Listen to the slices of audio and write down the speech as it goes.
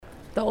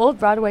The Old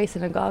Broadway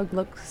Synagogue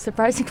looks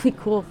surprisingly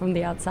cool from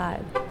the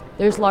outside.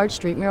 There's large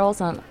street murals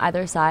on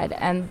either side,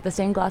 and the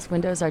stained glass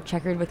windows are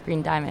checkered with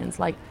green diamonds,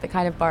 like the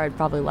kind of bar I'd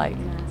probably like.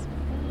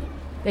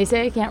 They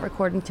say I can't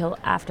record until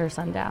after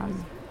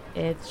sundown.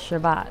 It's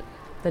Shabbat,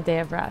 the day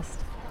of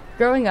rest.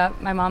 Growing up,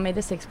 my mom made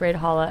the 6th grade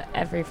challah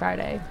every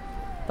Friday,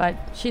 but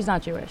she's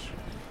not Jewish.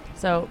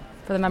 So,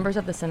 for the members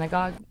of the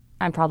synagogue,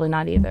 I'm probably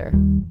not either.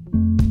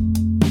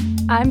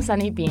 I'm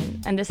Sunni Bean,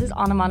 and this is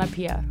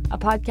Onomatopoeia, a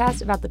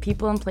podcast about the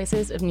people and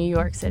places of New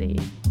York City.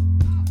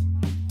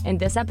 In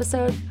this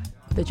episode,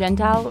 the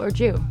Gentile or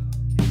Jew.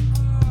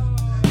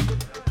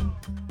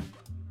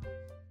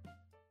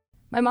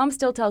 My mom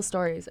still tells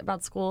stories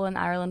about school in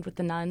Ireland with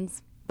the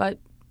nuns, but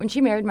when she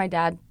married my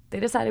dad,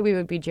 they decided we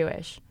would be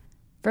Jewish.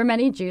 For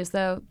many Jews,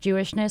 though,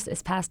 Jewishness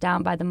is passed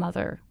down by the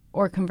mother,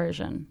 or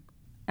conversion.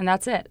 And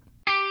that's it.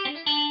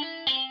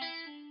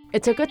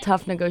 It took a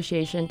tough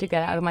negotiation to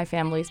get out of my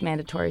family's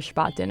mandatory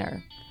Shabbat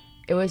dinner.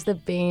 It was the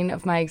bane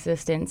of my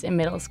existence in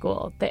middle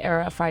school, the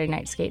era of Friday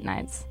night skate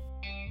nights.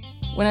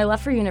 When I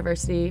left for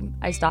university,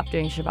 I stopped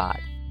doing Shabbat.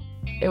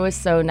 It was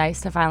so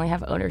nice to finally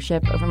have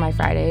ownership over my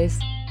Fridays.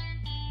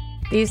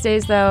 These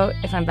days, though,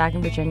 if I'm back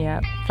in Virginia,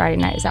 Friday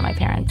night is at my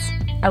parents',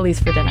 at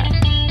least for dinner.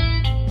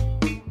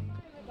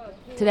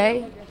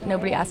 Today,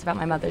 nobody asked about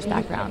my mother's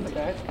background.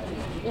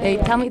 They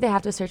tell me they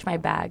have to search my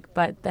bag,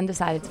 but then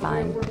decide it's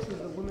fine.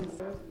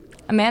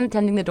 A man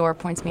attending the door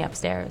points me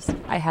upstairs.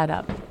 I head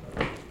up.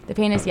 The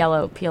paint is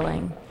yellow,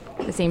 peeling,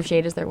 the same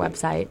shade as their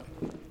website.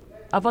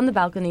 Up on the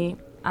balcony,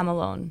 I'm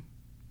alone.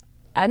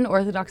 At an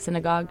orthodox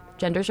synagogue,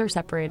 genders are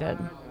separated.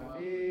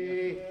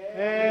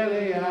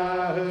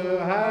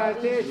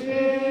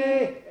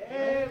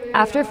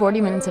 After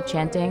 40 minutes of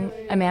chanting,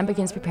 a man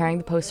begins preparing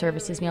the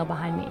post-services meal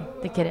behind me,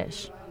 the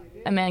Kiddush.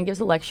 A man gives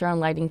a lecture on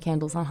lighting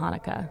candles on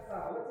Hanukkah.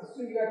 Let's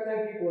assume you got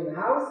 10 people in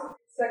the house,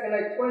 second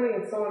night 20,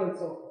 and so on and so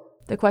forth.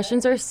 The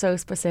questions are so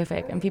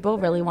specific, and people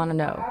really want to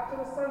know. After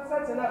the sun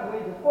sets and not way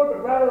before,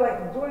 but rather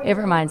like doing It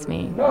reminds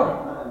me,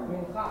 No.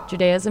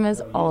 Judaism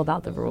is all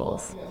about the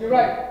rules. You're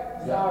right.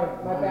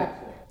 Sorry, my bad.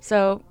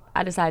 So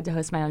I decided to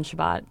host my own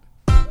Shabbat.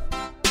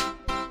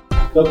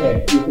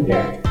 Okay, you can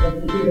get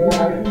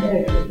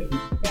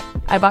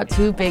I bought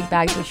 2 big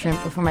bags of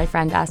shrimp before my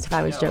friend asked if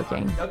I was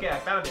joking. Okay, I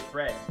found it.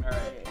 Bread. All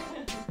right.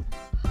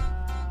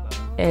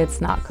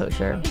 It's not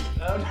kosher.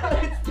 Oh, no,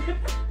 it's different.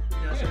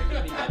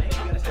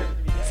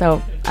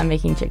 So I'm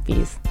making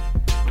chickpeas.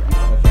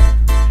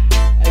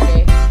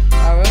 Okay.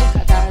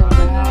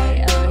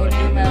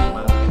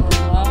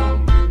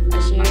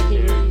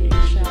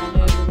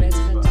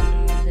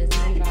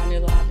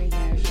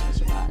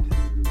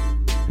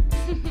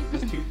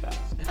 It's too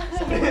fast.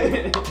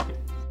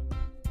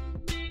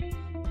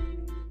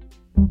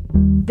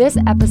 This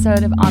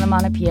episode of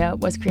Onomatopoeia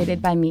was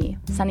created by me,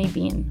 Sunni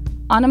Bean.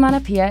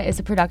 Onomatopoeia is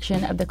a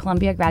production of the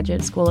Columbia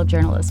Graduate School of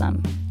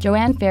Journalism.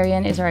 Joanne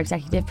Farian is our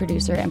executive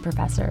producer and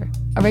professor.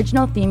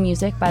 Original theme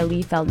music by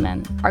Lee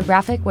Feldman. Our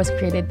graphic was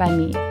created by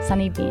me,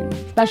 Sunni Bean.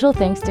 Special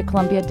thanks to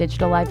Columbia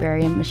Digital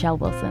Librarian Michelle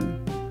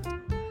Wilson.